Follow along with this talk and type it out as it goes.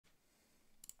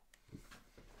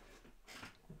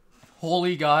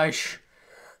Holy gosh.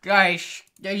 Guys,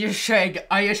 I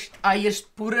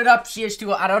just put it up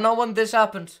cs2. I don't know when this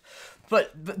happened.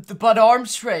 But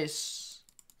arms race.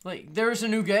 Like, there's a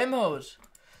new game mode.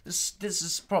 This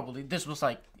was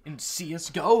like in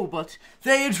CSGO, but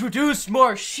they introduced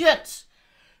more shit.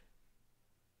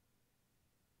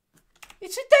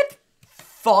 Isn't that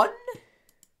fun?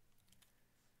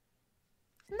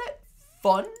 Isn't that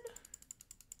fun?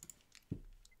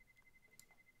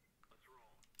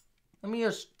 Let me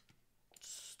just...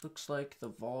 Looks like the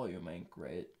volume ain't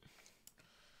great.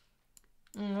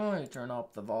 Let me turn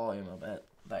up the volume a bit.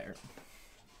 There.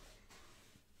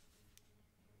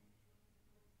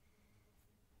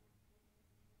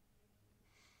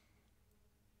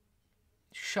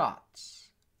 Shots.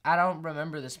 I don't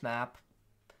remember this map.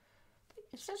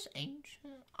 Is this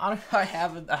ancient? I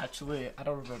haven't actually. I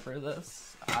don't remember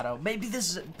this. I don't. Maybe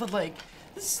this is. But like,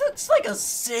 this looks like a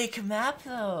sick map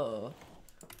though.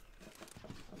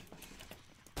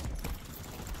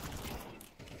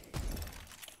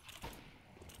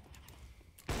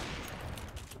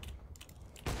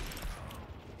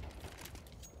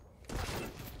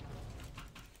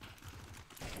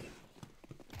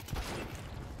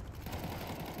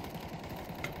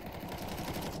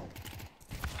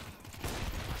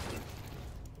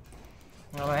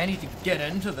 Well, I need to get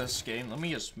into this game. Let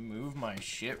me just move my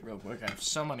shit real quick. I have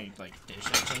so many, like,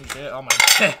 dishes and shit on my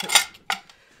desk.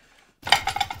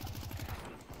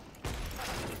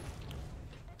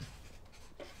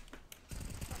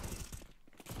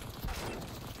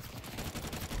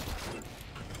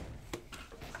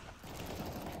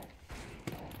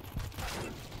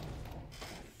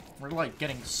 We're, like,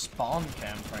 getting spawn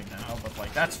camped right now, but,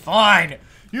 like, that's fine!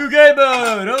 New game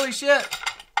mode! Holy shit!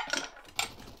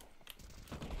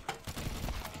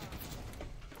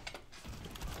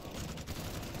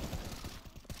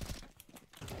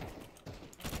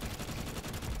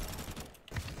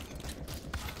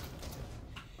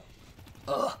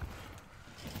 Ugh.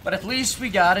 But at least we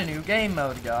got a new game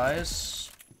mode, guys.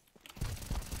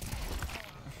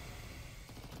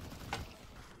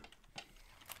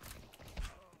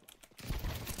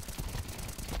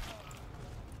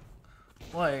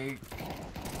 Like...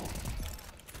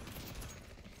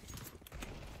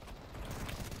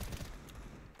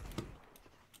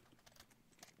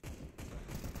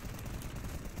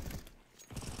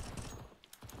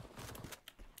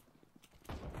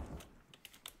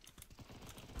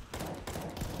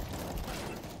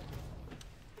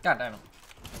 God damn it.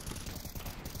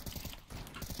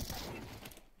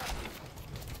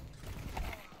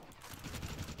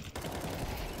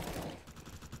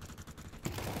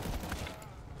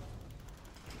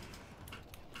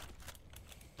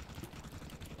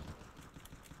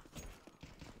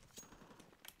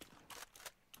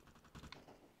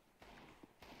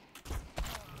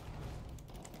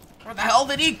 Where the hell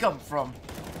did he come from?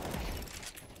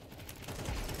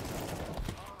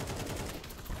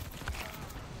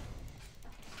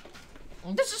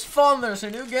 This is fun, there's a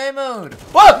new game mode.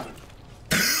 What?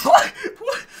 What?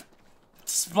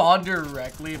 Spawn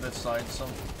directly beside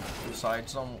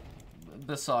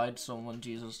someone,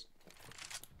 Jesus.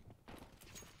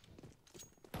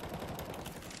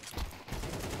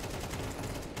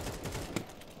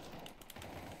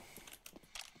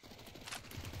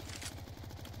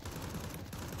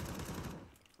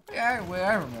 Yeah,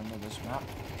 I remember this map.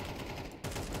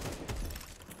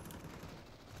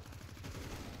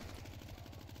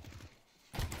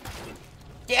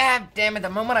 Yeah, damn it, the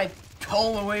moment I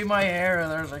pull away my hair,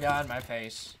 there's a guy in my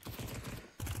face.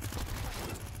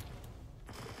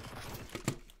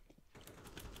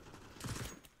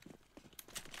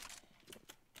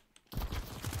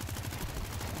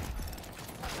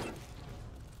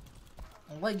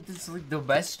 Like, this is like the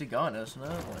best gun, isn't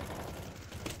it?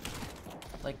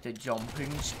 Like the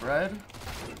jumping spread.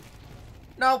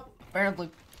 Nope, apparently,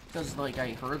 because like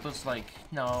I heard this, like,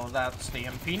 no, that's the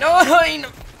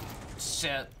MP9.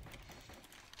 Shit.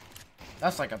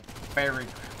 That's like a very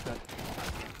good.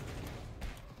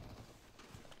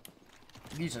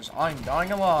 Jesus, I'm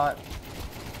dying a lot.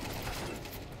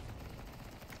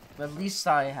 But at least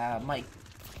I have my...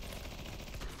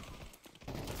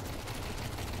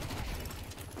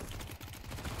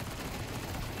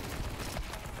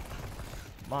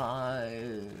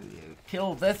 My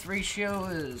kill death ratio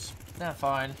is not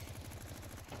fine.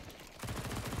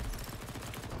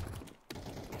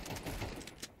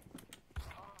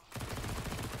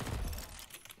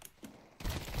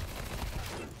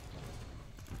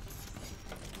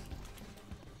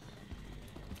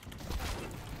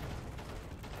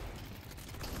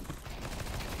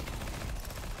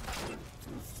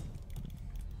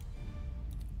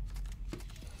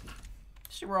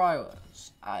 see where I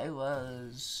was. I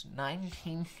was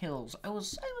 19 kills. I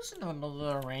was in the middle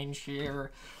of the range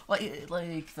here.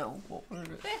 Like the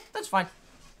that's fine.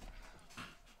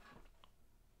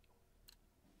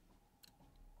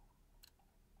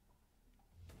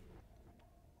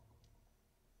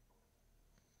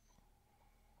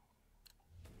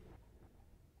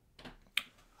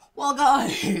 Well,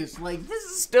 guys, like, this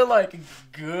is still, like, a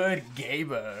good game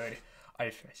mode.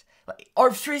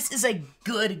 Arms Race is a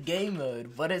good game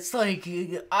mode, but it's, like,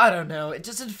 I don't know. It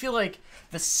doesn't feel like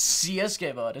the CS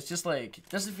game mode. It's just, like, it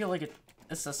doesn't feel like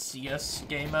it's a CS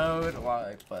game mode,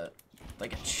 but,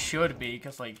 like, it should be,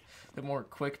 because, like, the more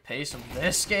quick pace of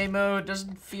this game mode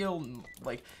doesn't feel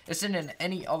like it's in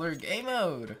any other game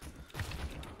mode.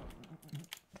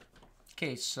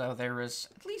 Okay, so there is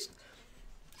at least...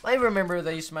 I remember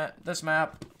this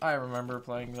map. I remember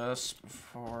playing this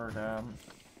before,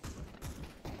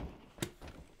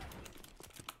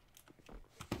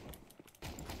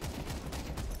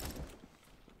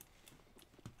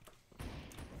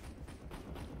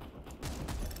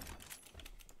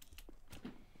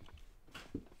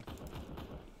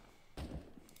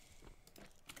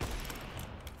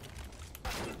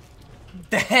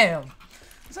 Damn!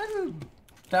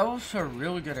 That was a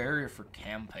really good area for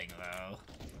camping, though.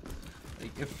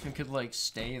 Like, if you could, like,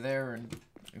 stay there, and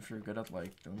if you're good at,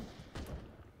 like, doing...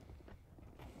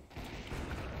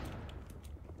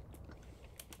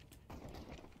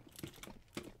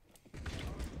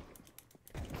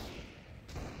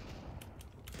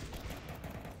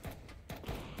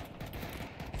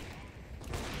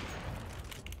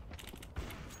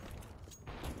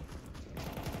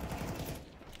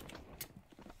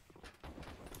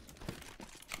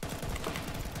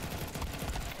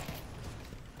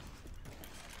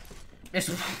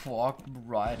 Just walk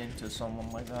right into someone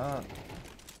like that.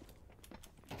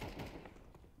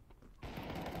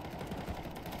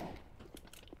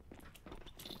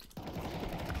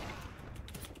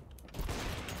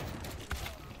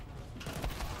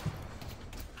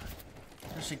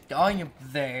 There's a guy up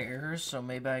there, so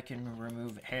maybe I can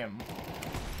remove him.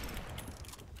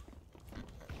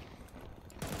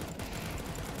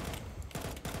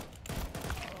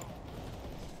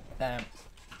 Damn.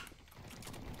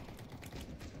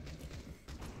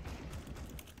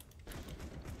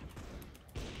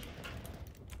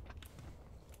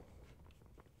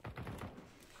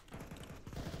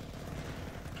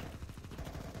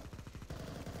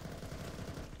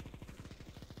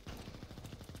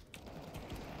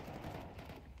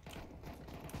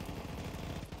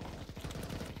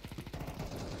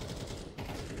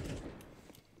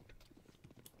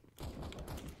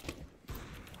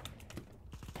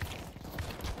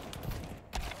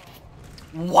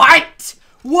 What?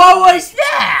 What was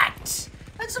that?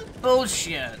 That's some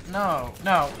bullshit. No,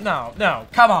 no, no, no.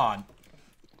 Come on.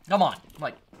 Come on.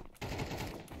 Like.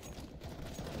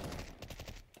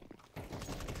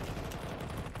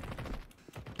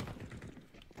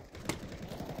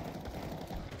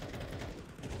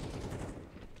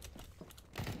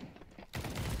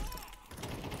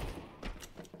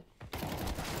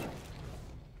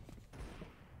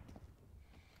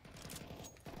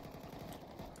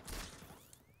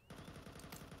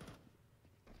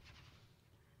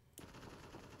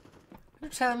 You're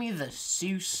telling me the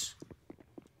cs2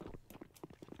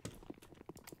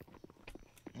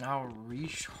 now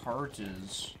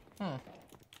recharges?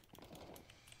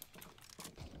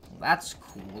 That's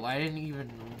cool. I didn't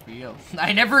even realize.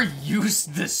 I never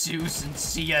used the cs2 in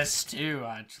CS2,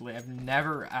 actually. I've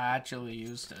never actually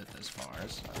used it this far,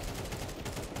 so.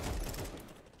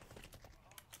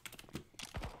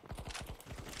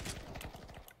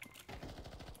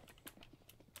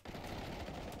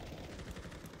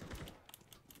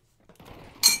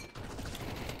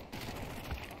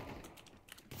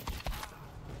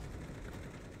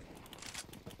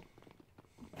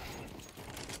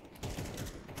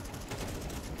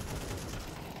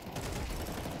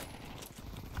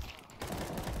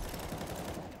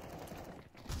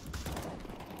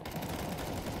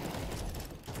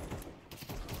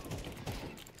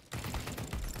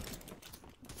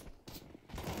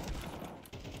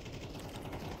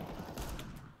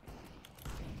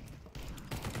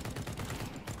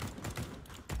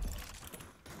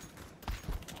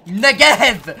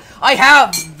 Negev! I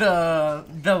have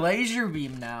the laser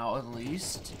beam now, at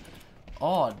least.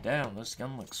 Oh, damn, this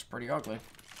gun looks pretty ugly.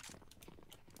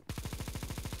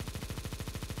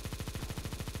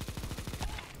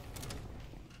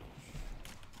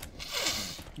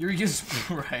 You're just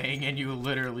praying and you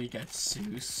literally get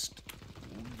cs2'd.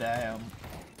 Damn.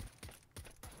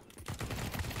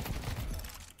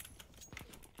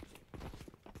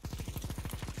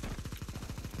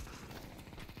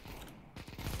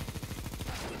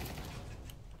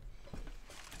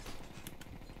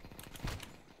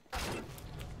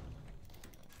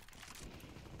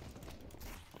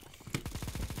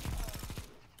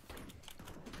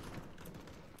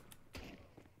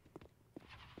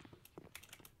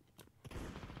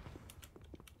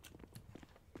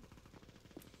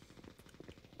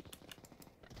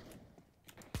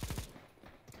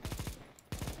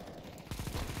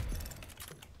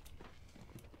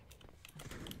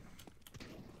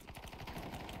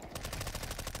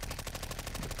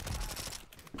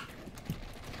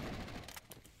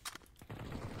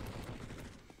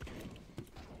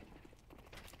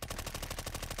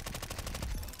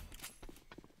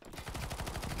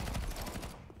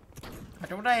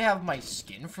 don't I have my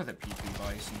skin for the PP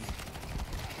Bison?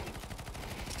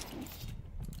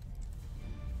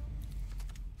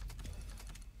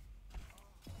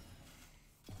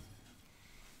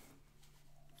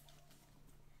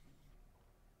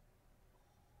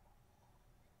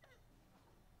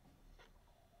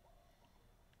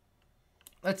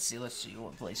 Let's see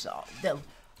what place out. Okay, it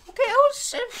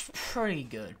was a pretty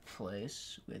good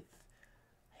place with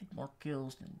more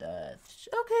kills than deaths.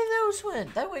 Okay,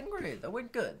 that went great. That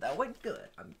went good.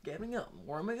 I'm getting up. I'm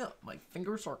warming up. My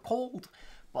fingers are cold,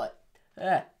 but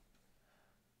okay,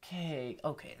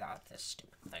 not this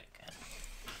stupid thing again.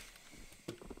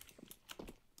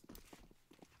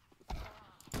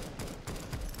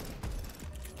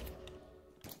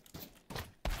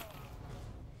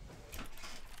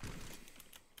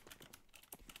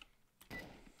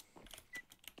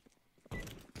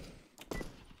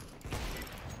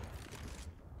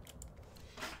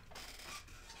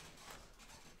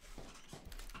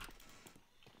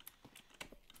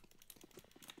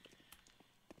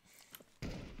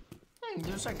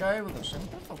 There's that guy with the same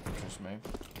profile picture as me.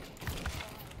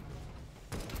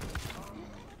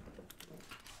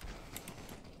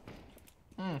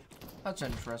 That's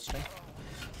interesting.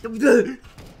 Wish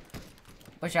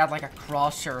I had like a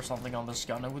crosshair or something on this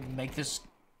gun. It would make this.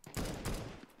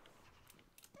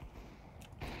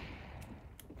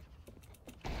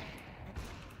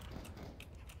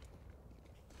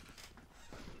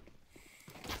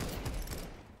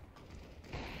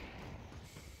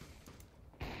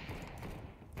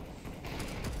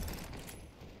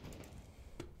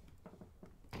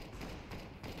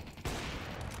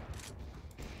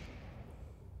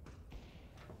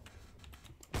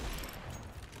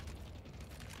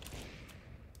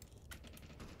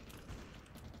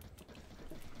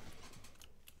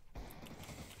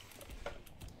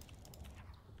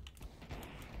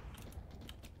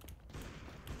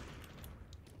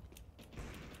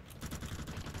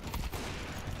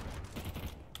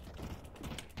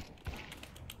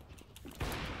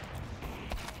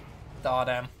 Oh,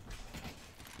 damn.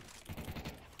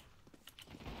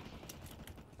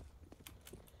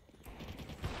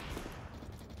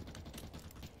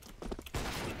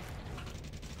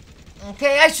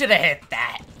 Okay, I should have hit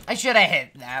that.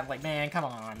 Like, man, come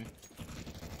on.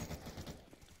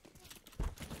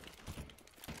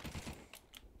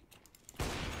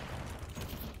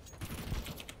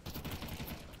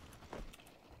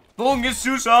 Pulling his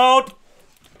shoes out.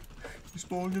 He's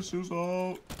pulling his shoes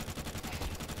out.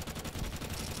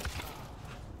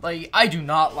 Like, I do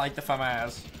not like the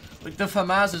FAMAS. Like, the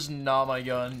FAMAS is not my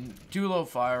gun. Too low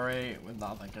fire rate with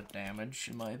not that good damage,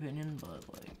 in my opinion, but,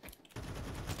 like...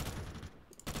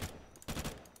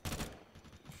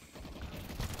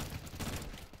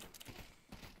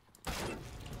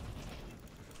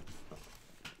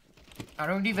 I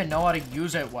don't even know how to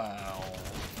use it well.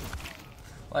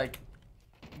 Like,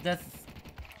 that's...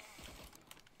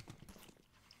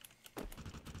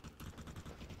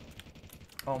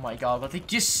 Oh my god, but they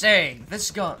just saying,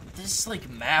 this like,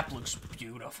 map looks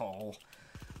beautiful.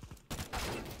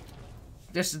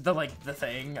 This is the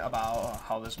thing about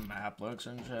how this map looks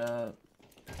and shit.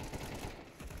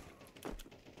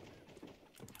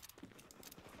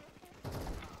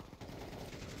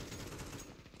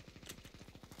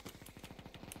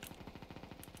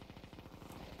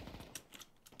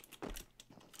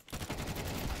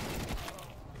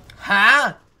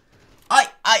 Huh?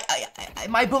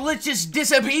 My bullet just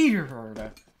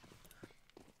disappeared.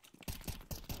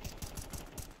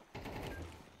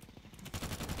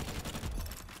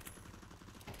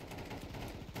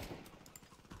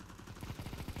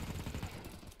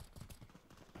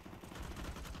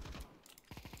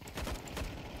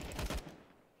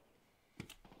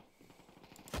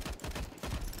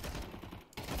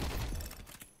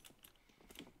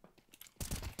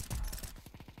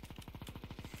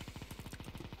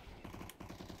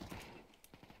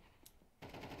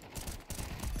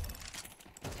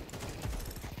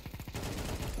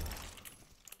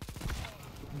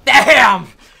 Damn!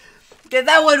 Okay,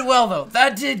 that went well, though.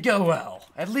 That did go well.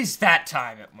 At least that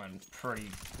time it went pretty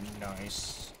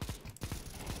nice.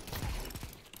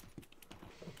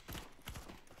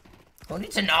 Who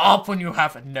needs an op when you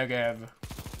have a negative?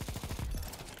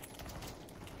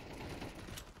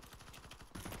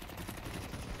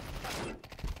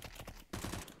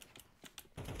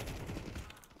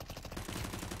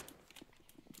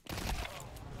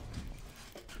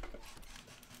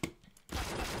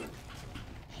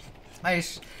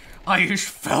 I just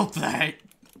felt that.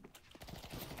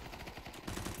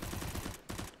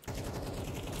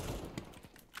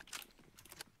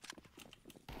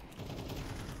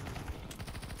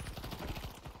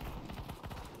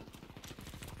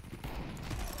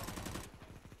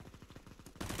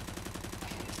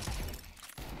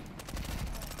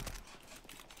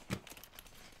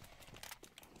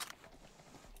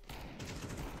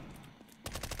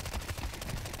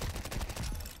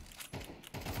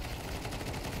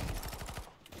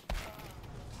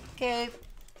 Okay.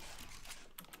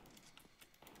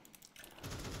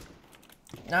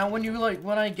 Now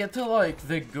when I get to like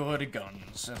the good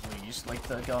guns, at least, like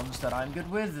the guns that I'm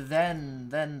good with, then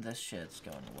this shit's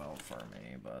going well for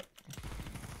me, but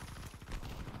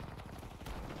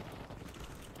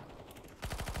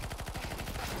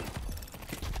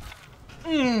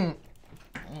no,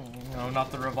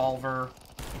 not the revolver.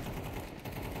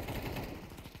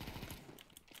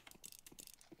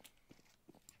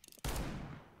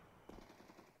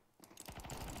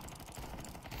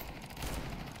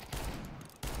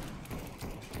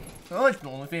 Well, like, the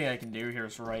only thing I can do here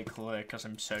is right click, because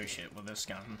I'm so shit with this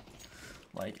gun.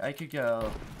 Like, I could go...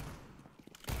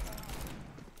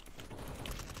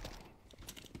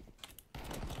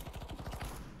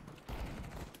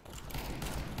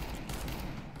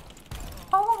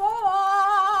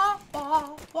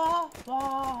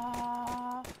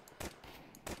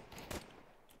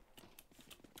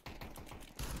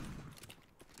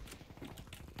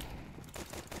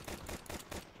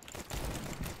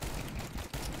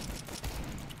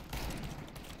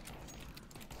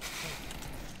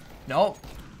 Nope.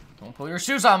 Don't pull your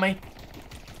shoes on me.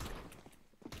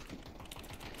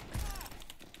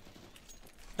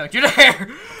 Don't you dare!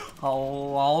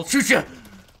 I'll shoot you!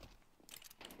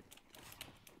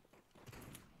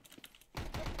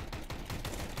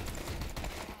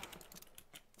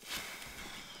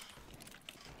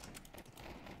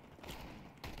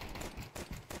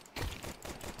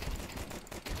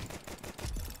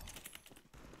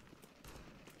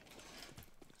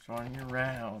 Running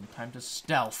around. Time to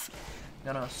stealth.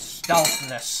 Gonna stealth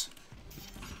this.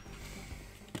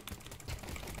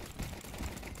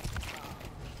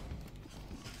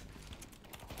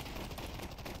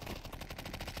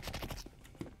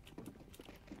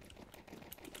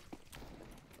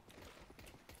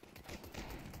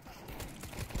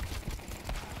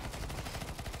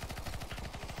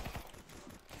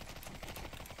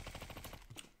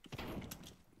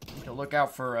 Look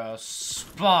out for a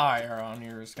spy around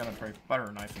here who's gonna try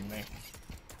butter knifing me.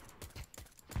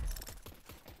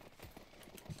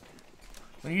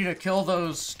 We need to kill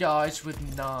those guys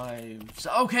with knives.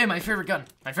 Okay, my favorite gun.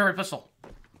 My favorite pistol.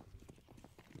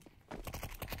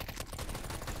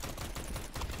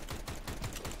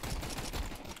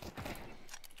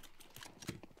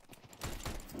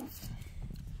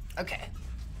 Okay.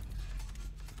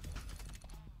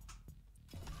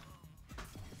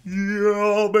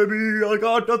 Yeah, baby, I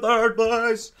got to third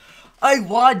place. I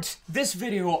want this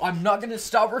video. I'm not gonna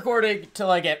stop recording till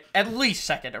I get at least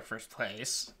second or first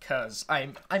place, cause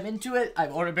I'm into it.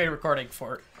 I've already been recording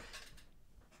for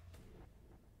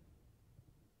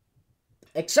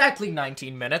exactly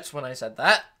 19 minutes when I said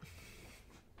that.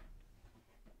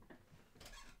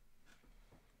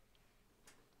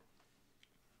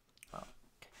 Oh,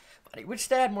 I wish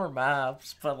they had more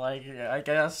maps, but like I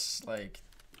guess like.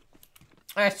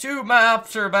 2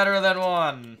 maps are better than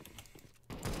 1.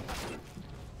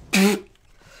 I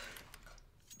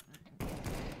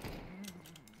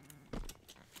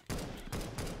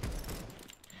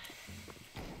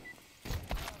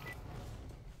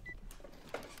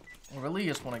really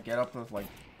just want to get up with, like,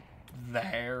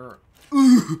 there.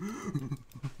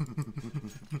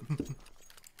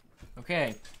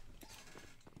 Okay.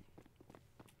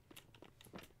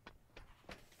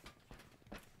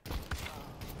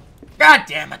 God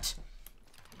damn it!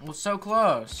 It was so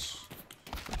close.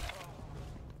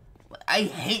 I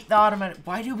hate the automatic.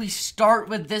 Why do we start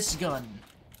with this gun?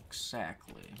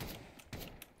 Exactly.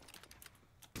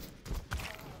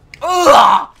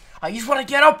 Ugh! I just want to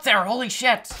get up there. Holy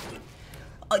shit!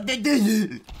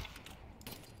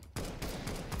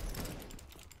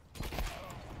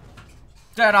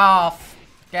 Get off!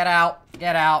 Get out!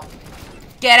 Get out!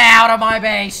 Get out of my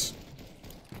base!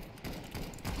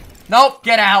 Nope!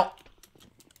 Get out!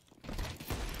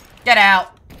 Get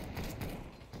out!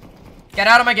 Get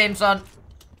out of my game, son!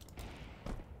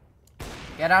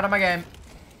 Get out of my game.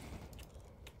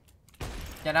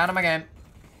 Get out of my game.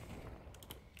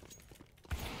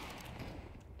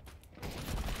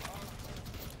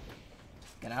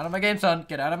 Get out of my game, son.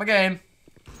 Get out of my game.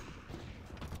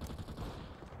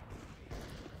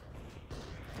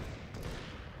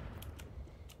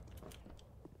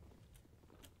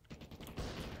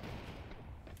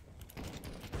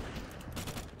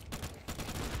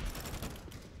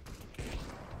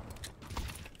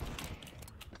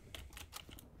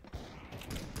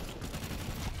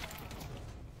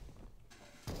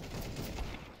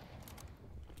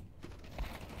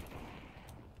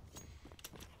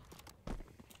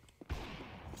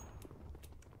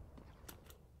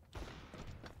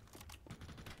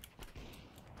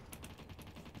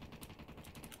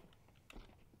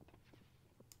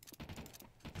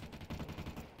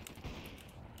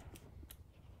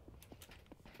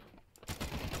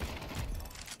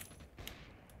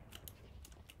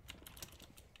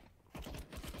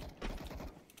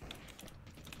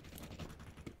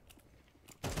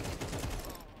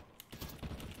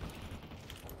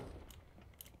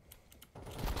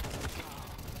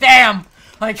 Damn!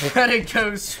 I couldn't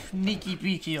go sneaky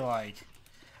peeky like.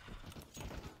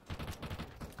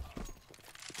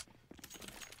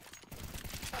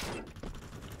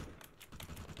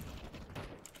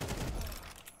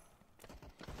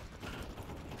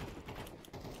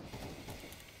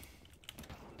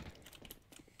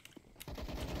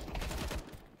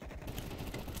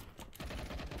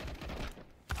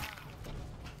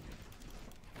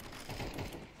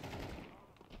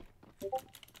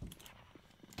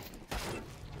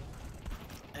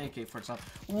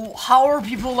 AK-47. How are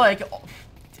people like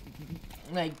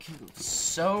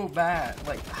so bad?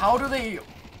 Like, how do they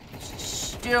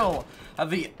still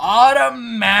have the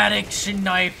automatic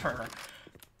sniper?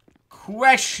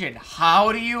 Question: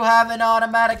 how do you have an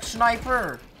automatic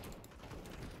sniper?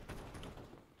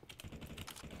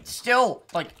 Still,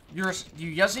 like, you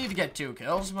just need to get 2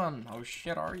 kills, man. How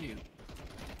shit are you?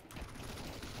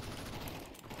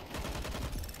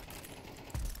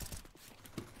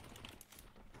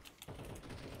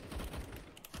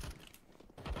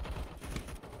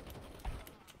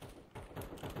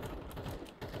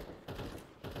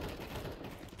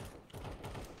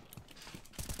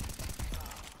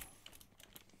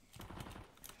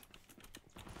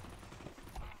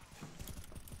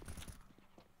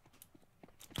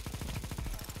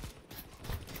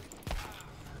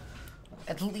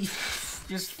 At least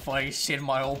just facing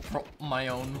my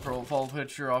own profile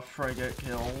picture after I get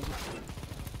killed.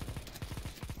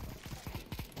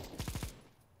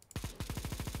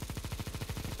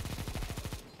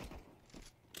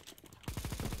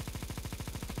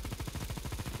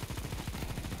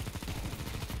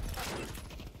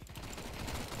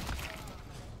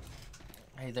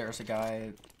 Hey, there's a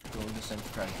guy doing the same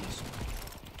strategies.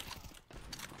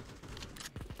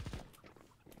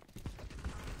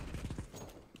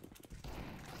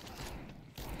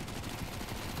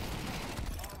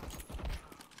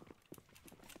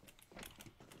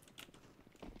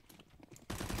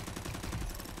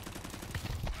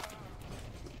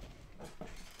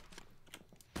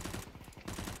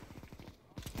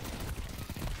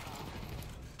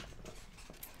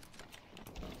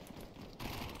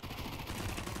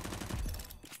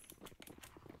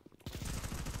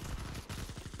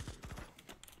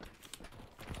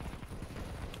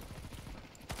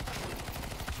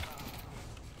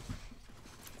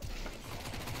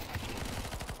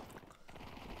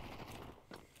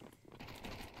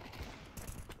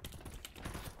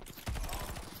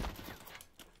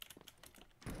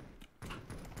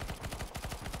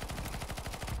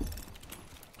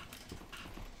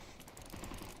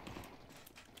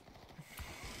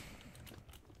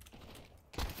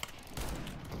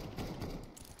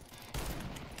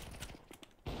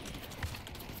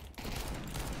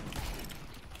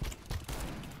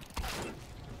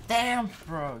 Damn,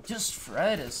 bro, just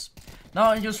Fred is...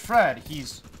 Not just Fred,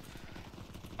 he's...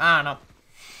 I don't know.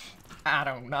 I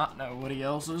do not know what he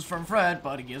else is from Fred,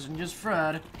 but he isn't just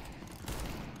Fred.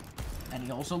 And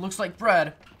he also looks like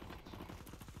bread.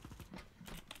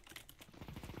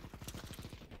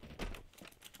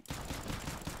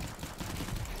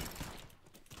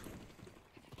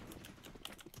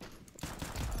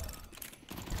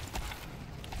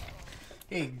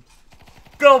 Hey,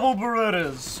 double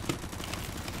Berettas!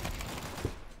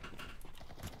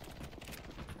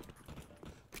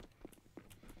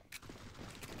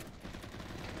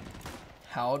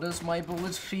 How does my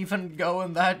bullets even go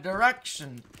in that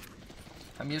direction?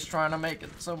 I'm just trying to make it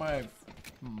so my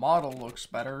model looks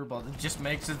better, but it just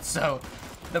makes it so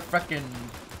the frickin'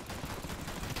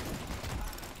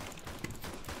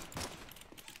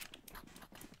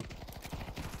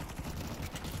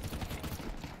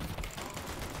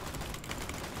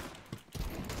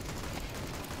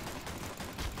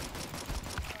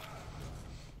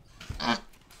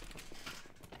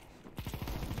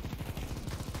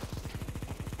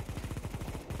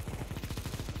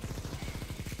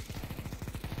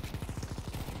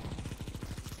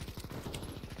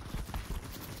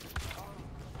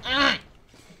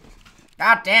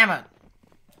 God damn it.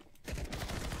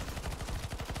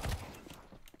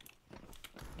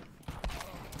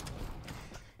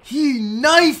 He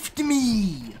knifed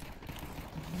me!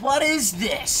 What is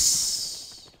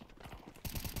this?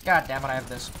 God damn it, I have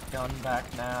this gun back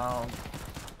now.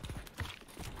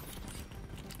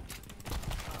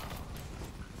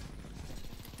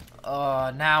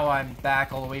 Now I'm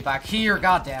back all the way back here,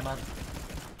 god damn it.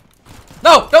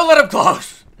 No! Don't let him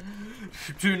close!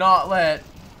 Do not let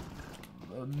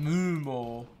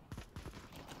Moomo.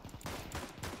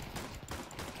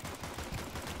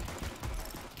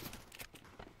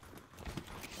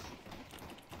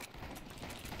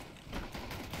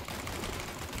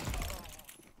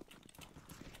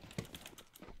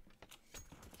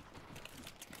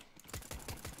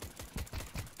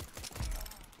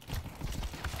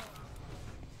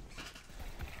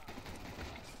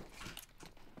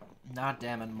 God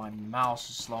damn it, my mouse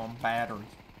is slow on battery.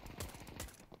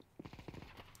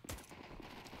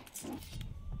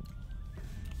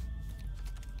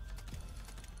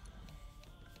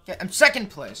 Okay, I'm second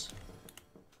place.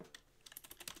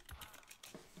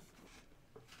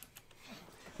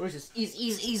 What is this?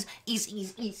 Ease.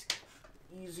 Ease.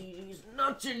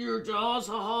 Nuts in your jaws,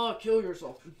 haha, kill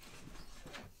yourself.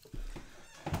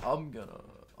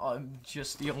 I'm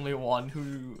just the only one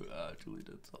who actually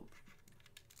did something.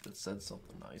 That said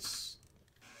something nice.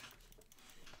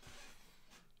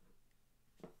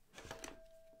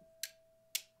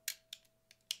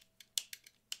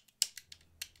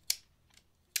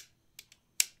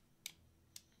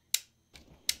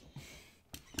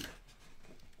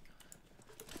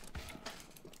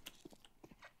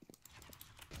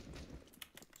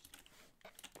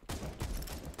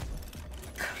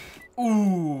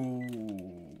 Ooh.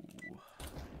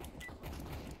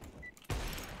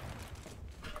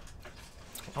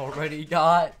 Already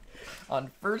got on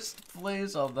first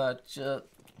place on that jet.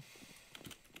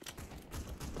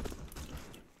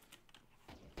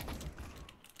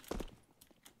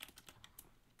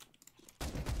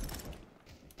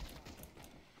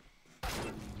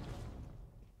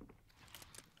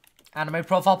 Anime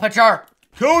profile picture.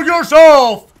 Kill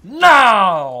yourself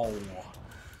now.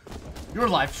 Your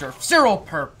life serves zero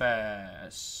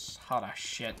purpose. How the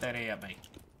shit that hit me.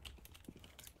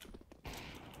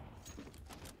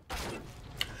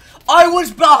 I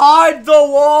was behind the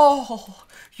wall!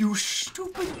 You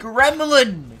stupid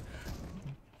gremlin!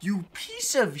 You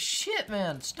piece of shit,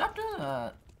 man. Stop doing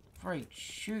that. Before I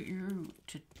shoot you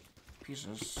to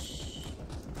pieces.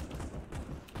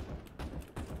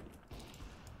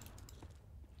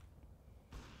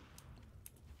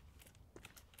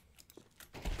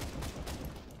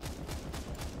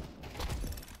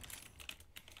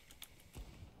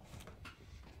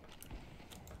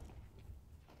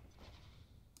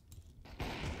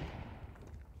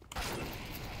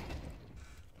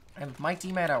 And if my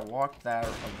teammate had walked that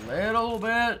a little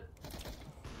bit.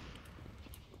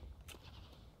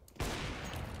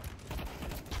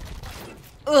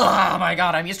 Oh my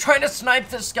god, I'm just trying to snipe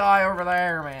this guy over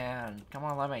there, man. Come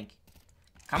on, let me.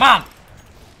 Come on!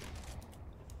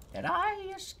 Did I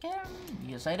just get him?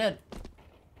 Yes, I did.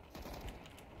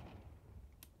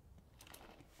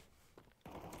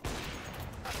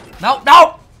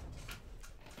 No!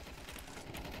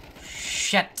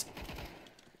 Shit.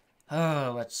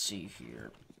 Oh, let's see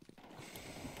here.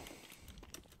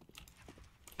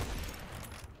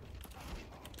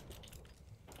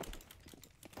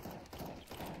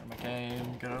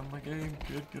 Get out of my game,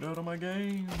 kid, get out of my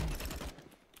game.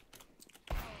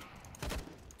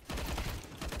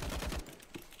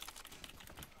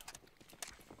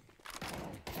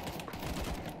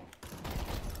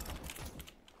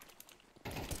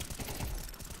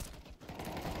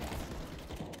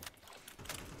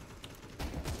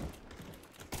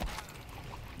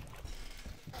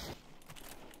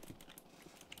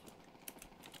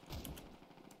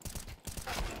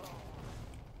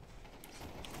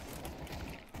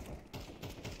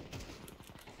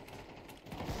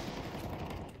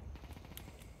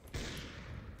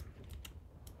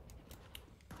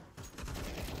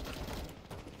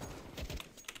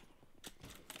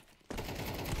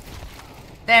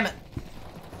 Damn it!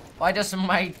 Why doesn't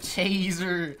my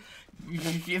taser...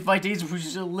 If my taser was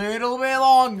just a little bit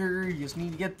longer, you just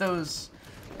need to get those,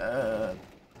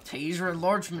 taser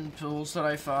enlargement tools that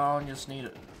I found. Just need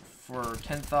it for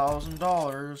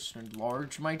 $10,000 to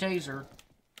enlarge my taser.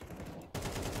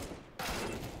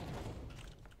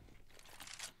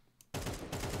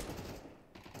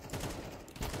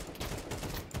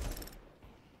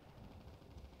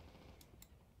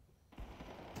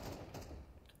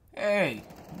 Hey,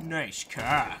 nice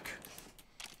cock.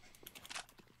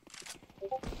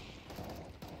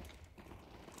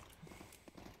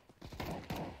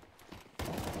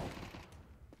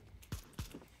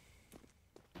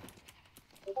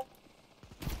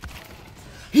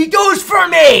 He goes for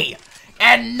me!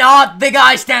 And not the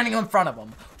guy standing in front of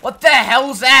him. What the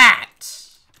hell's that?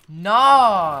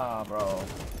 Nah, bro.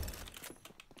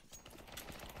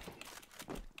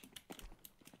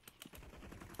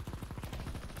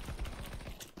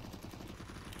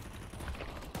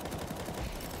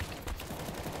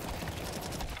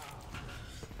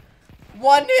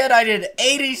 One hit, I did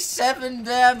 87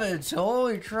 damage.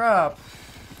 Holy crap.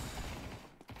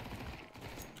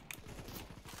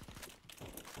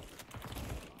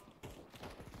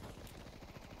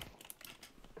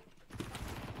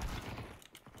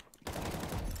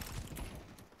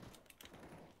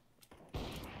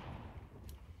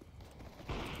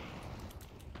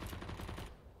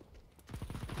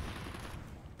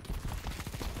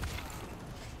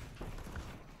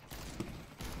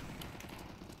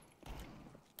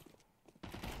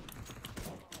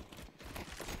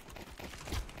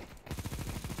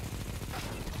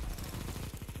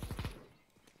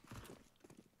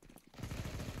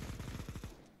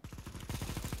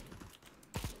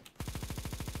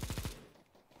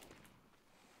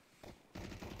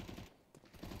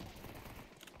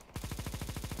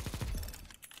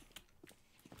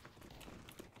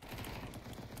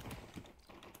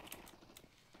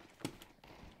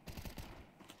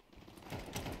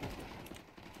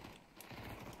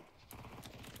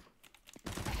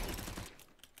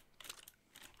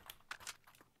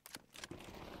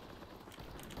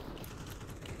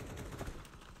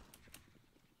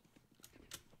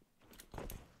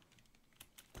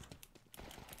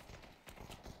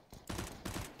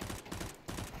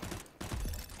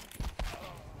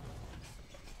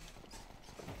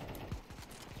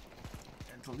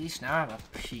 At least now I have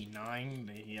a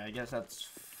P90. I guess that's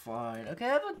fine. Okay,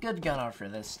 I have a good gun after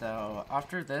this, though.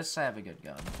 After this, I have a good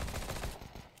gun.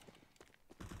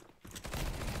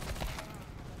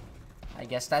 I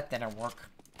guess that didn't work.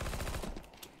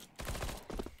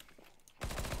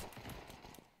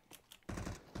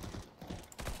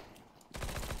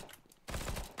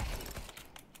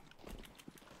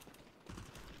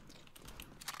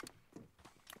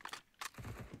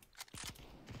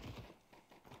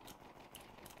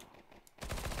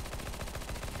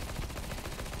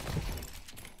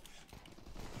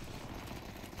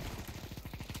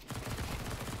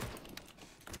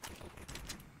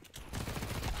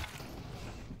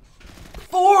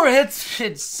 Four hits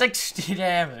did 60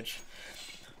 damage.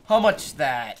 How much is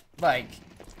that? Like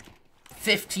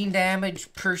 15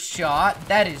 damage per shot?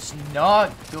 That is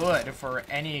not good for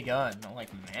any gun. Like,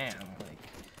 man, like.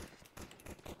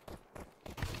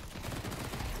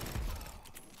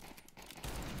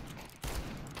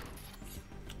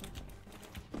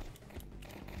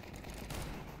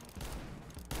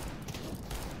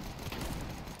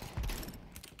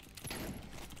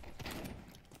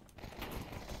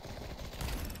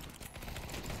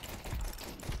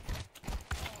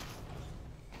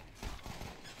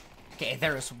 Okay,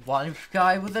 there's one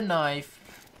guy with a knife.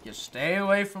 Just stay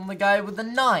away from the guy with the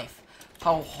knife.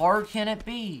 How hard can it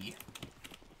be?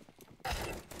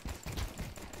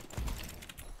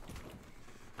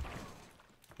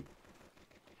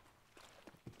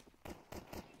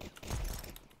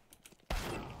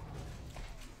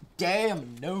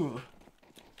 Damn, no.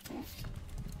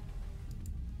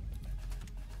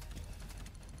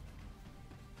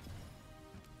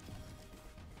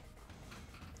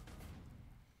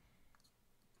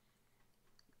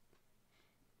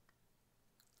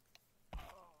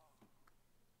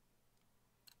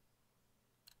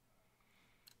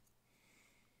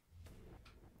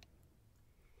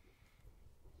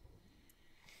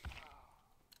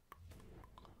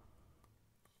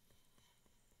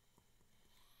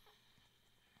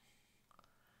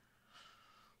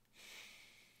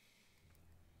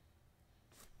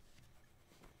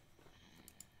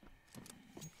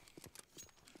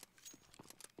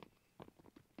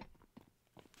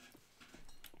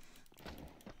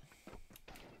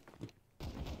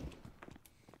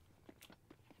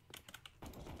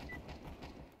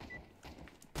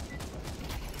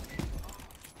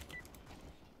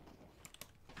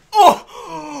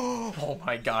 Oh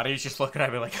my god, he's just looking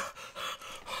at me like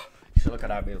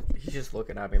he's just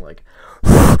looking at me like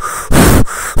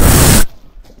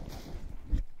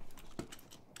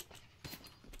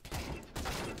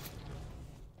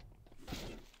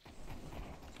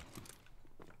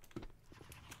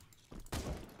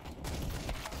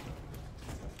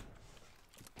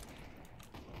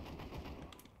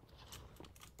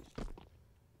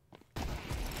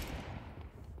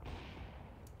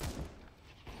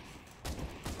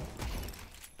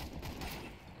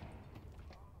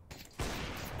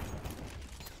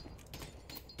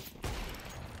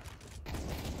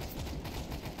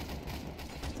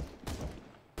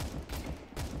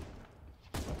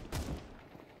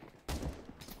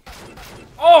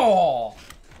oh!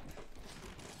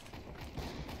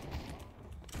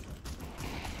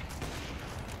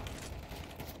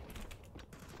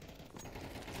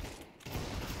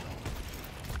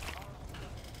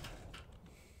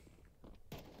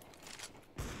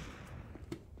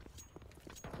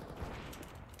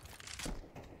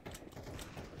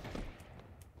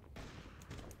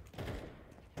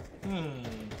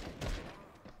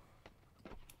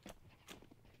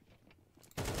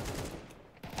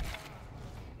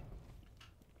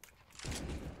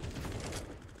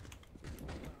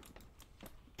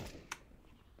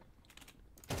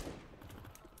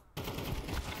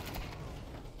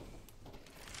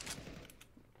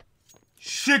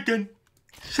 Chicken!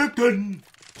 Chicken!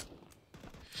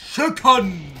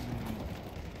 Chicken!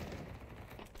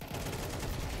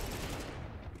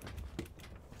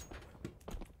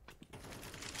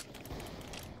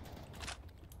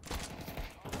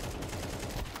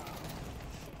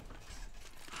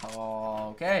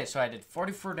 Okay, so I did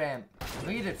 44 damage.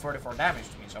 He did 44 damage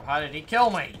to me, so how did he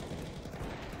kill me?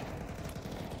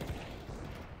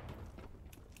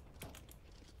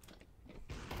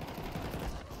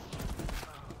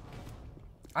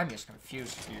 I'm just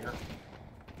confused here.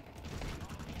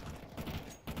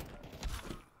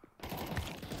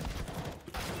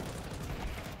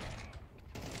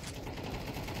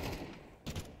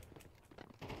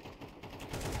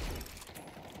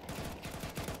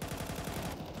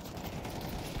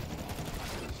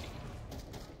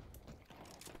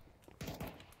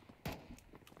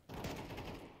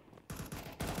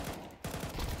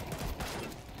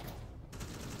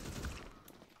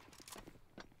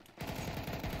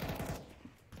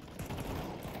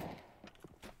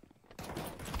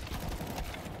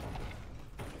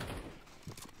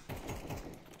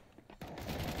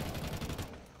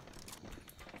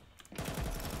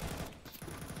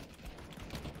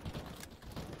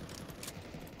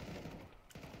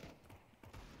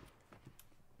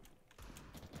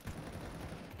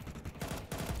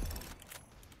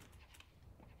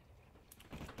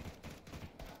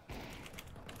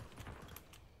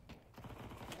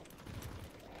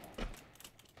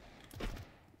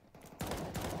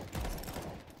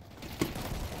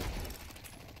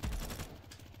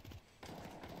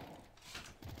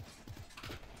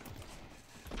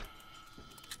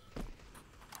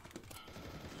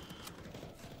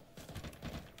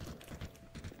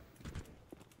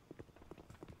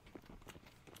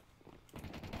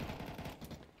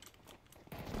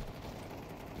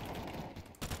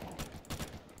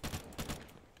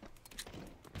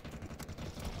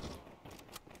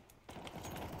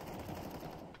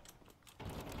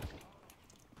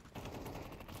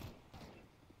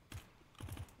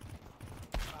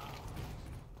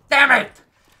 damn it!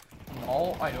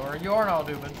 No, I know where you are now,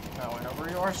 Dubin. Now I know where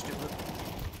you are, stupid.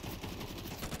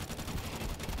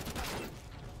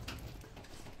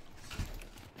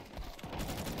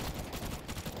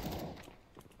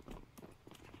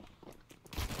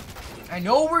 I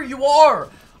know where you are!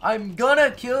 I'm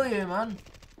gonna kill you, man.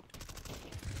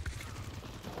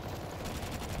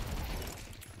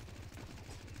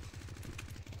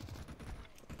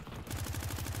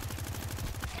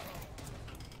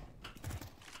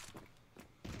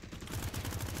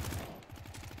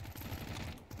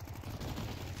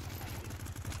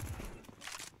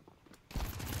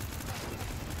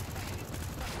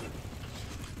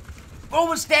 What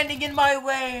was standing in my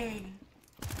way?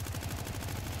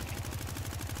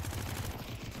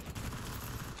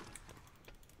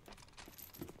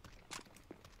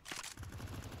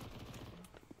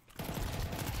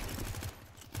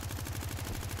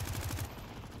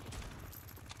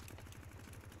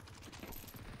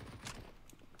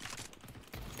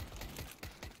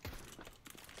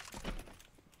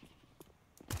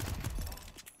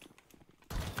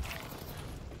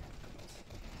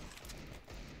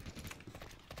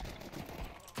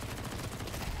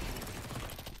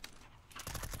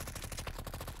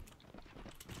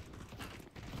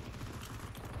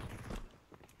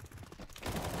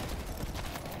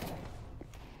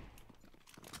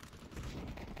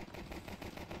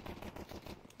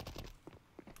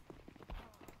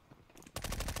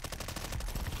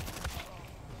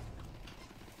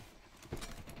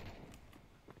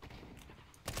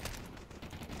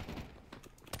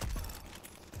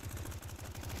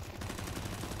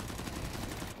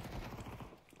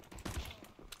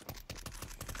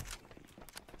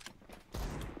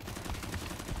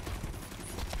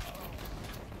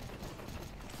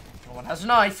 No one has a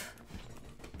knife.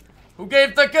 Who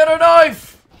gave the kid a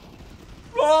knife?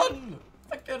 Run!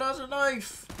 The kid has a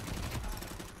knife.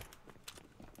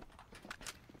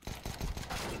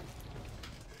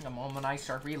 The moment I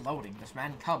start reloading, this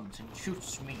man comes and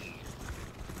shoots me.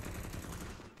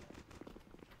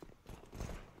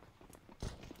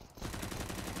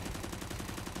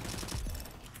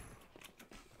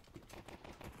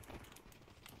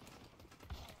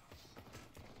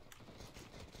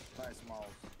 Nice mouse.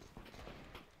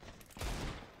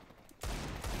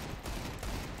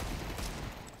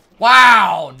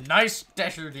 Wow! Nice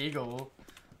Desert Eagle.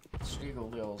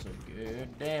 Eagle deals a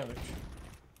good damage.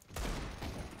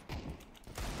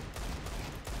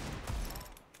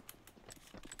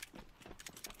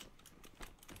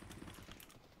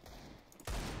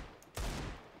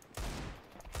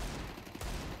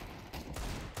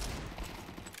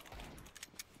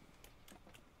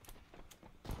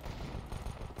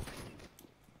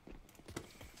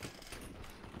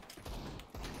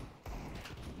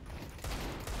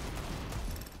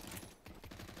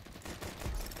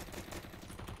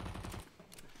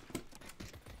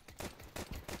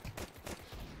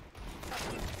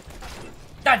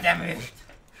 God damn it!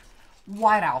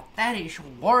 Whiteout, that is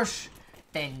worse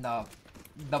than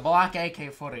the black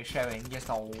AK-47, just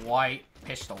a white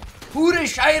pistol. Who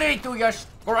decided to just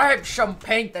grab some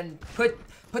paint and put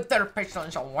their pistol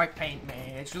in some white paint,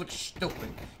 man? It looks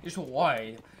stupid. It's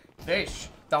white. The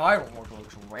iron work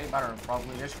looks way better and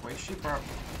probably is way cheaper.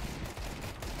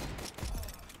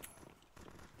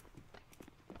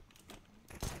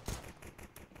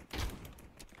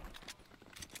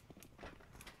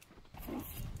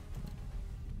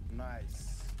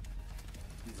 Nice.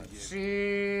 Let's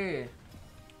see.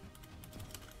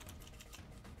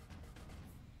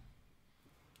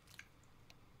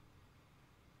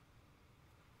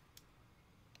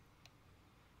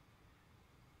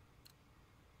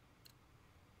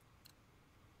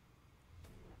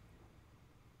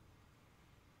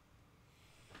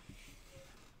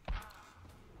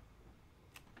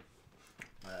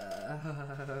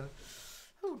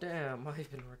 Oh damn,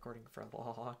 I've been recording for a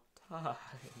long time.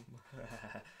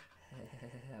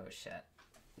 Oh shit.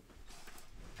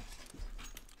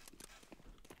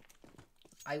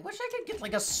 I wish I could get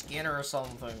like a skin or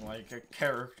something, like a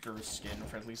character skin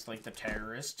for at least like the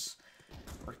terrorists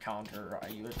or counter.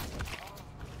 I would.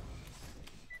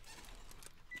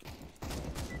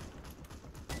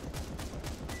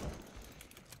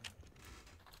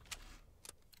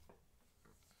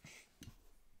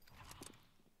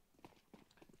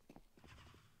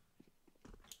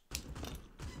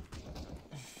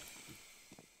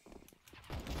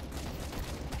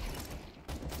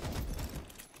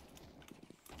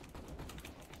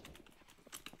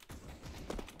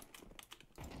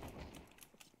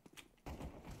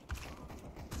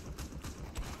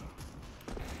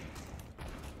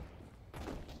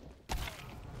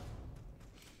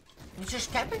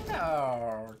 just camping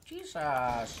there.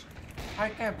 Jesus. I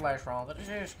can't play strong that it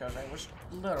is because I was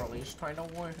literally just trying to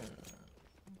win.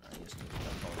 I just need to go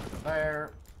over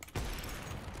there.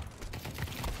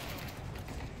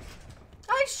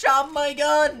 I shot my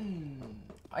gun!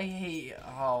 I hate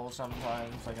how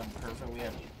sometimes, like, I'm perfectly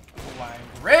at blank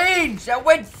range! That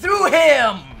went through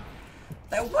him!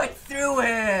 That went through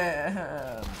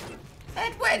him!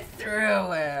 That went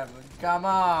through him! Come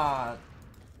on!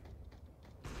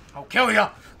 I'll kill you!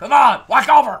 Come on! Walk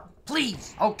over!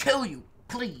 Please! I'll kill you!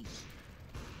 Please!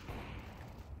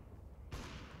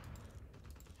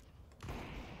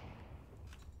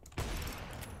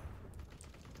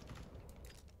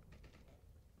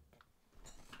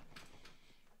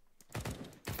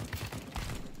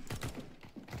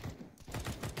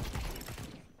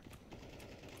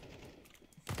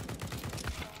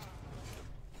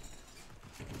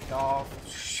 Oh,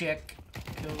 shit.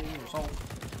 Kill yourself.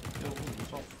 Kill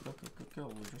yourself.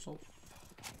 Kill yourself.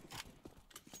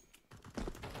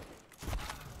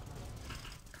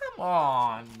 Come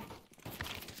on.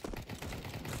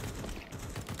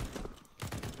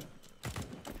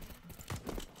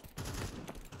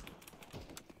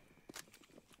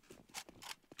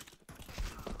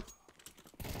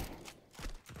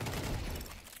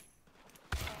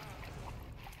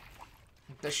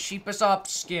 The sheepest up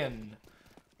skin.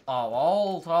 Oh,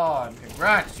 all time.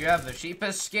 Congrats, you have the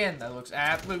cheapest skin that looks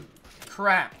absolute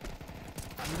crap.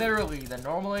 Literally, the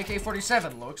normal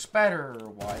AK-47 looks better.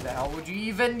 Why the hell would you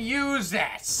even use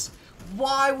this?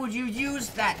 Why would you use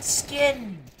that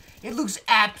skin? It looks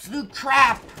absolute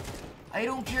crap. I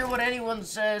don't care what anyone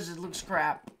says, it looks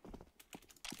crap.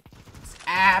 It's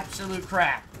absolute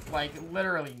crap. Like,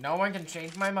 literally, no one can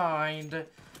change my mind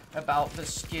about the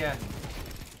skin.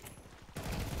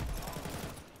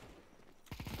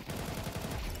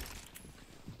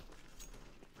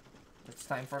 It's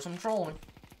time for some trolling.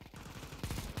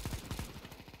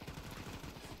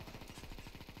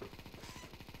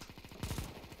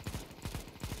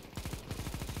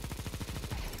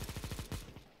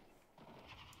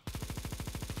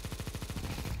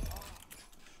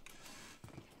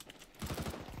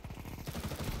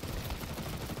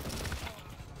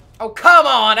 Oh, come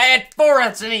on! I had 4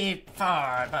 hits and he...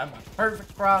 I put my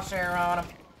perfect crosshair on him.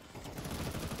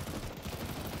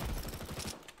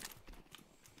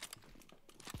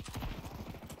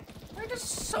 There are just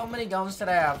so many guns that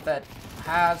I have that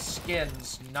has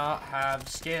skins, not have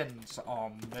skins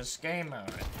on this game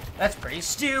mode. That's pretty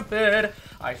stupid.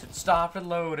 I should stop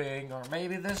reloading, or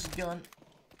maybe this gun...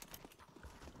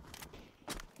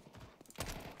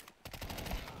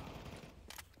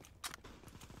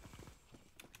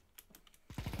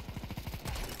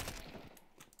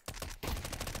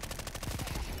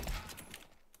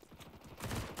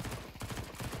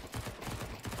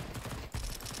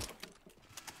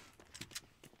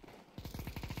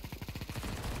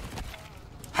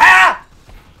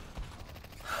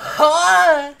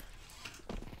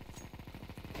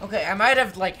 Okay, I might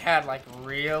have, like, had, like,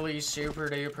 really super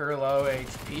duper low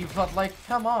HP, but, like,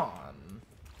 come on.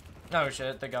 Oh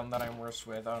shit, the gun that I'm worse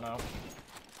with, oh no.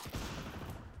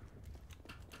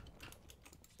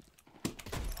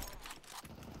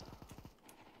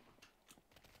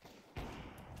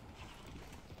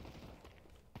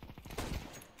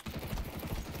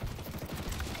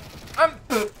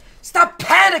 Stop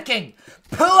panicking!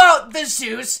 Pull out the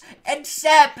Zeus and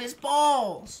sap his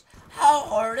balls! How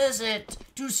hard is it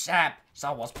to sap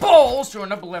someone's balls to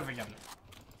an oblivion?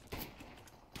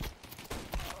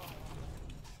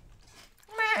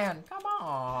 Man, come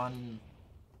on.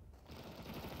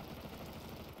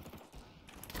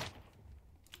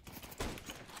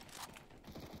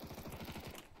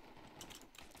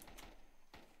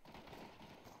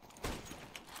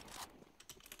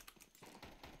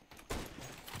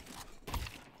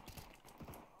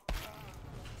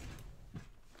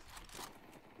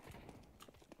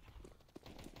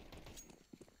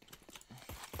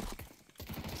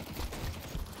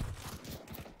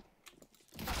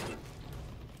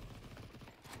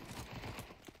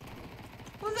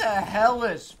 Who the hell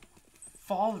is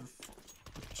Father?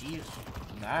 Jeez.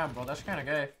 Damn, bro, that's kinda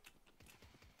gay.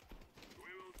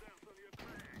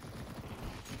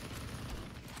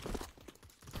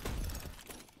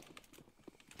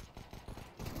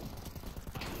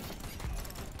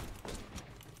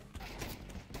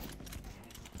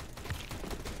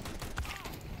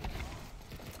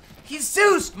 He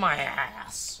Zeus'd my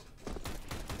ass!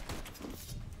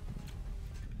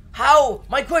 How?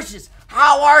 My question is,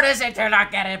 how hard is it to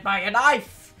not get hit by a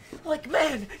knife? Like,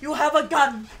 man, you have a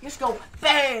gun. You just go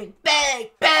bang, bang,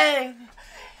 bang.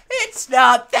 It's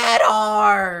not that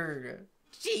hard.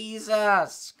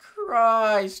 Jesus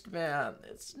Christ, man.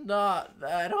 It's not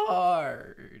that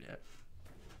hard.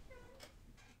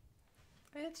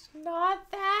 It's not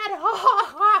that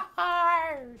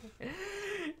hard.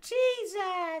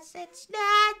 Jesus, it's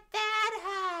not that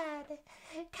hard.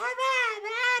 Come on,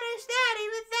 man. It's not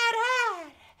even that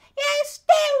hard. Yes,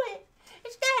 do it.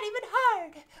 It's not even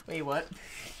hard. Wait, what?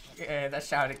 Yeah, that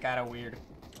sounded kind of weird.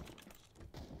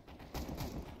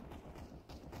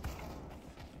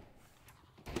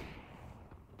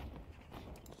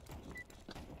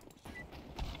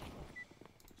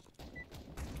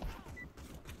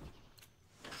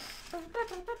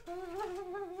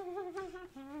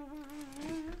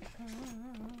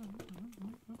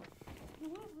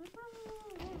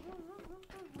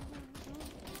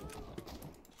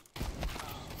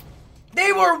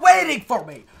 They were waiting for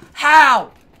me!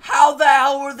 How? How the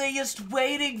hell were they just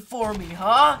waiting for me,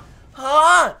 huh?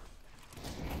 Huh?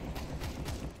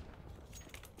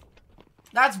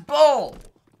 That's bull!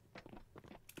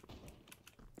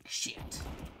 Shit.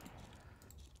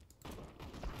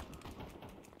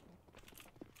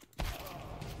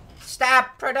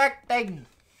 Stop predicting!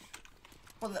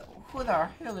 Who the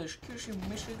hell is kissing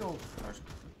Michigo first?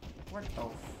 What the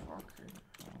fuck?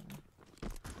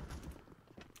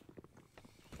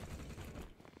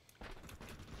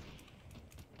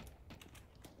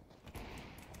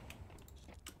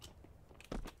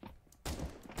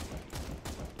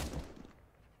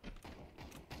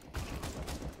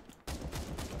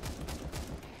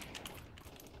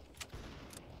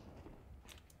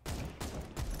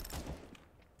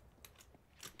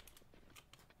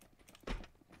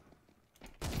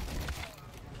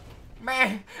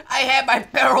 Man, I had my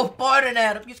barrel pointed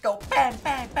at him. Just go bang,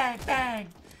 bang, bang, bang.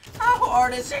 How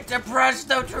hard is it to press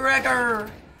the trigger?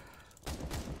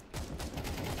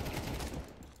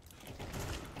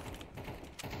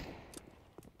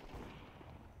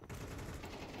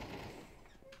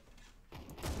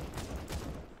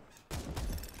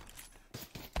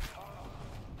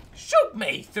 Shoot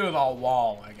me through the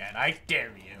wall again. I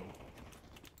dare you.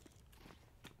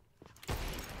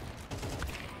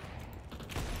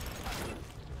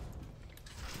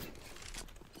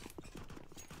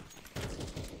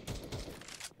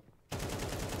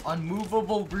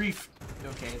 Unmovable brief.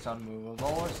 Okay, it's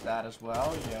unmovable. It's that as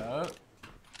well. Yeah.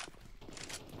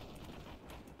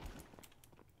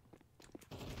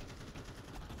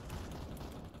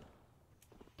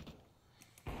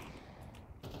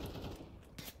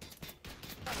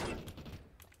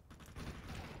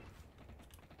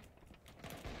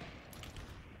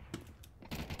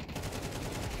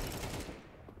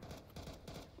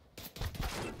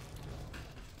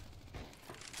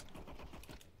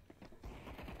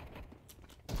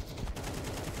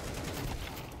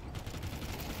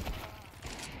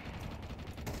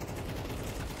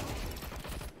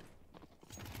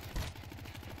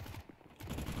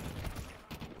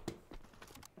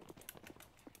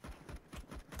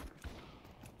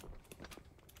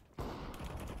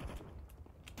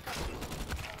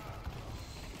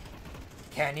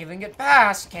 Can't even get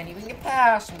past. Can't even get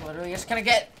past. I'm literally just gonna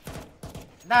get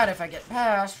that if I get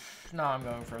past. No, I'm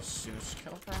going for a cs2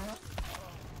 kill perhaps.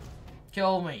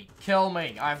 Kill me. Kill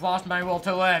me. I've lost my will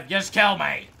to live. Just kill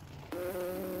me.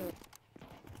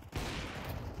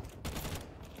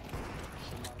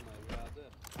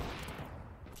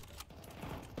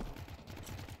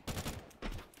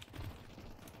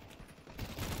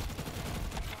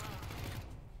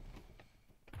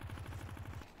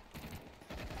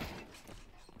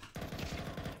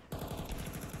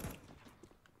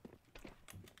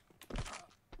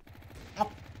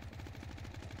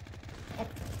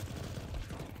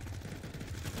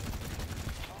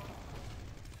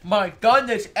 My gun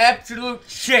is absolute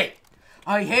shit.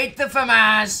 I hate the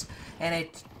FAMAS, and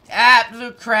it's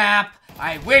absolute crap.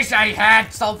 I wish I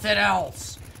had something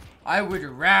else. I would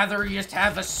rather just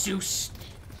have a cs2.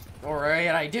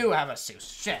 And I do have a cs2.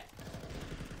 Shit.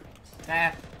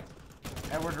 I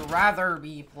would rather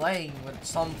be playing with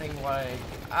something like,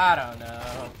 I don't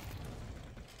know.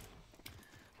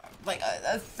 Like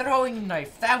a throwing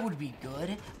knife, that would be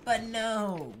good. But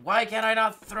no, why can't I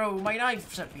not throw my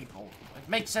knives at people? It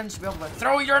makes sense to be able to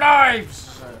throw your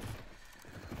knives!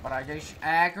 But I guess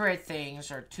accurate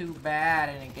things are too bad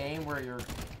in a game where your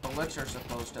bullets are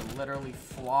supposed to literally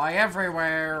fly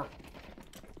everywhere.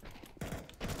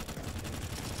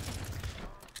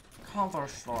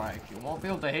 Counter-Strike, you won't be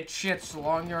able to hit shit so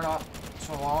long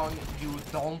you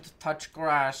don't touch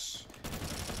grass.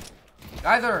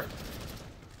 Either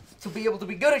to be able to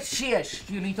be good at shit,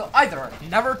 you need to either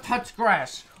never touch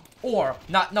grass or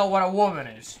not know what a woman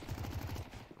is.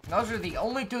 Those are the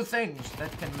only two things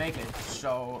that can make it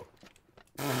so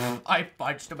I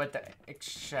punched him at the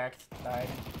exact time.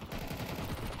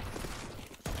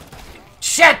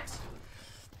 Shit!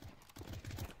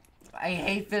 I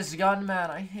hate this gun, man.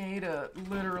 I hate it.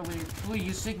 Literally.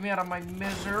 Please take me out of my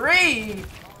misery!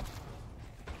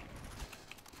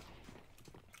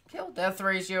 Kill death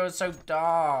ratio is so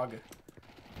dog.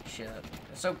 Shit.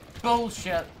 It's so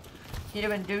bullshit. Can't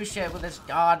even do shit with this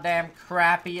goddamn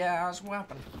crappy ass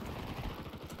weapon.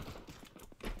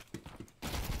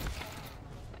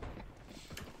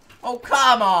 Oh,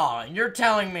 come on! You're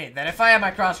telling me that if I have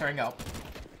my crosshair and go...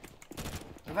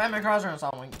 If I have my crosshair on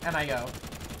something, and I go...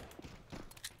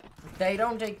 They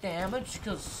don't take damage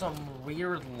because some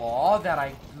weird law that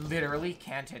I literally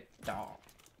can't hit dog.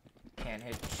 Can't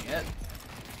hit shit.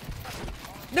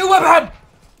 New weapon!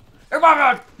 New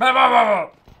weapon!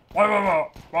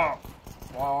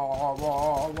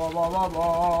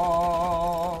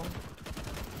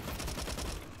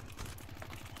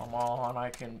 Come on, I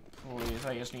can please.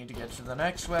 I just need to get to the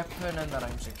next weapon and then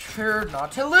I'm secured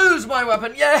not to lose my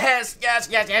weapon. Yes! Yes,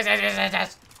 yes, yes, yes, yes,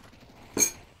 yes,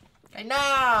 yes! Okay,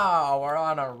 now we're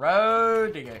on a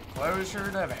road to get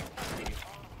closer to victory.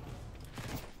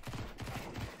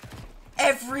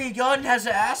 Every gun has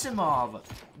an Asimov.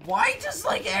 Why does,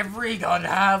 like, every gun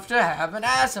have to have an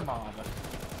Asimov?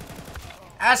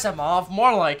 Asimov,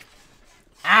 more like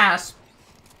ass.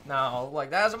 No,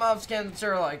 like, the Asimov skins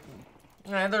are, like,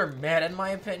 they're mid in my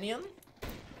opinion.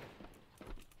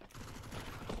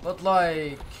 But,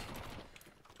 like,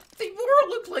 they more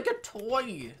look like a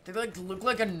toy. They, like, look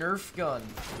like a Nerf gun.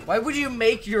 Why would you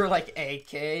make your, like,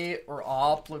 AK or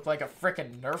AWP look like a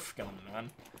frickin' Nerf gun, man?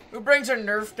 Who brings a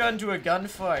Nerf gun to a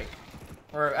gunfight?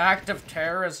 Or act of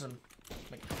terrorism?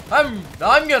 Like, I'm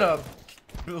gonna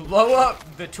blow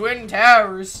up the Twin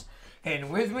Towers, and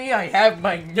with me I have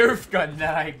my Nerf gun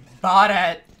that I bought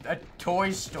at a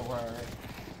toy store.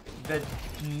 The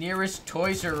nearest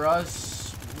Toys R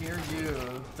Us near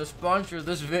you. The sponsor of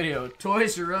this video,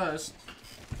 Toys R Us.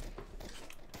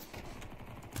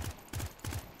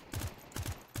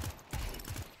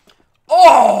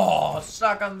 Oh,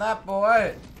 suck on that,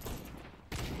 boy.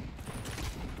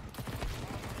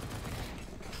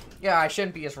 Yeah, I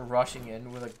shouldn't be just rushing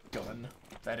in with a gun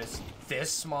that is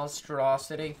this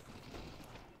monstrosity.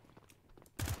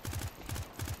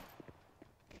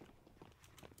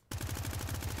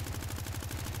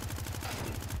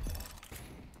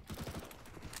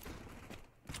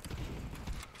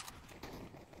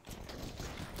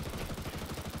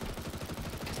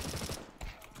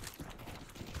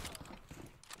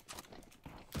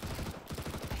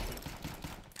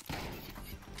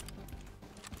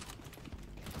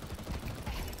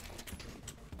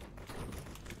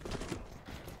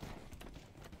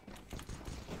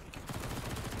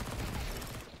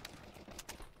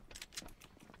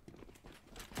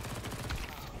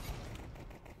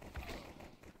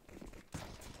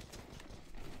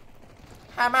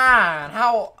 Come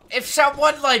on, if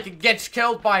someone, like, gets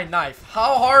killed by a knife,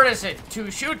 how hard is it to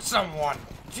shoot someone?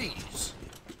 Jeez.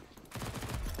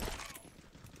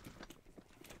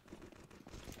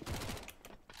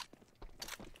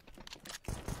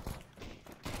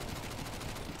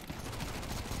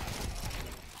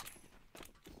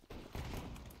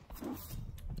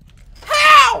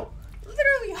 How?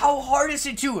 Literally, how hard is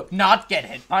it to not get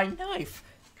hit by a knife?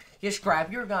 Just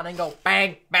grab your gun and go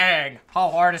bang, bang. How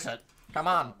hard is it? Come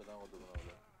on.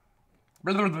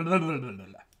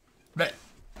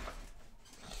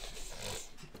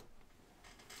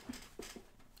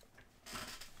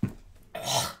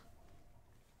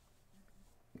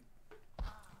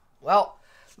 Well,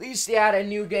 at least they added a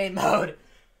new game mode.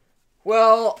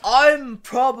 Well, I'm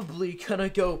probably gonna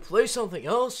go play something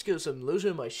else because I'm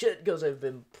losing my shit because I've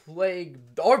been playing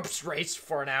Orbs Race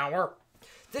for an hour.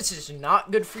 This is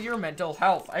not good for your mental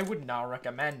health. I would not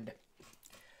recommend.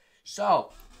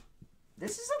 So,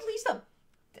 this is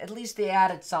at least they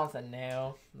added something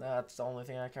new. That's the only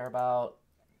thing I care about.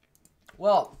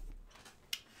 Well,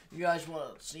 you guys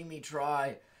want to see me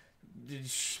try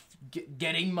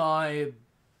getting my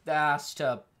ass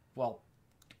to, well,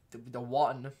 the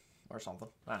one or something.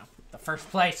 I don't know, the first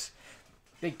place.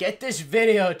 To get this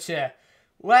video to,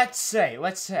 let's say,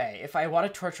 if I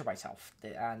want to torture myself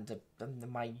and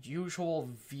my usual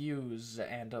views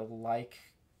and like.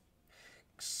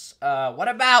 What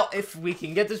about if we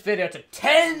can get this video to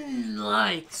 10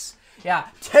 likes? Yeah,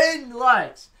 10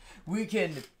 likes.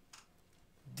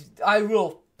 I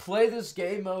will play this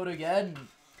game mode again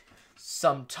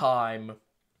sometime.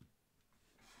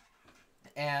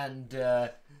 And,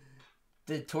 to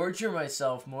torture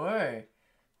myself more.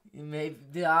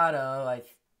 Maybe, I don't know,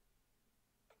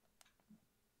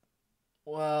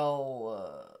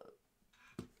 well,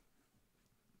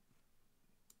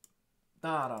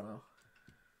 I don't know.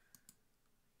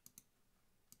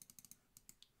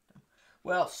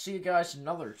 Well, see you guys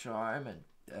another time,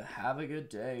 and have a good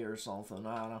day or something.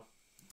 I don't know.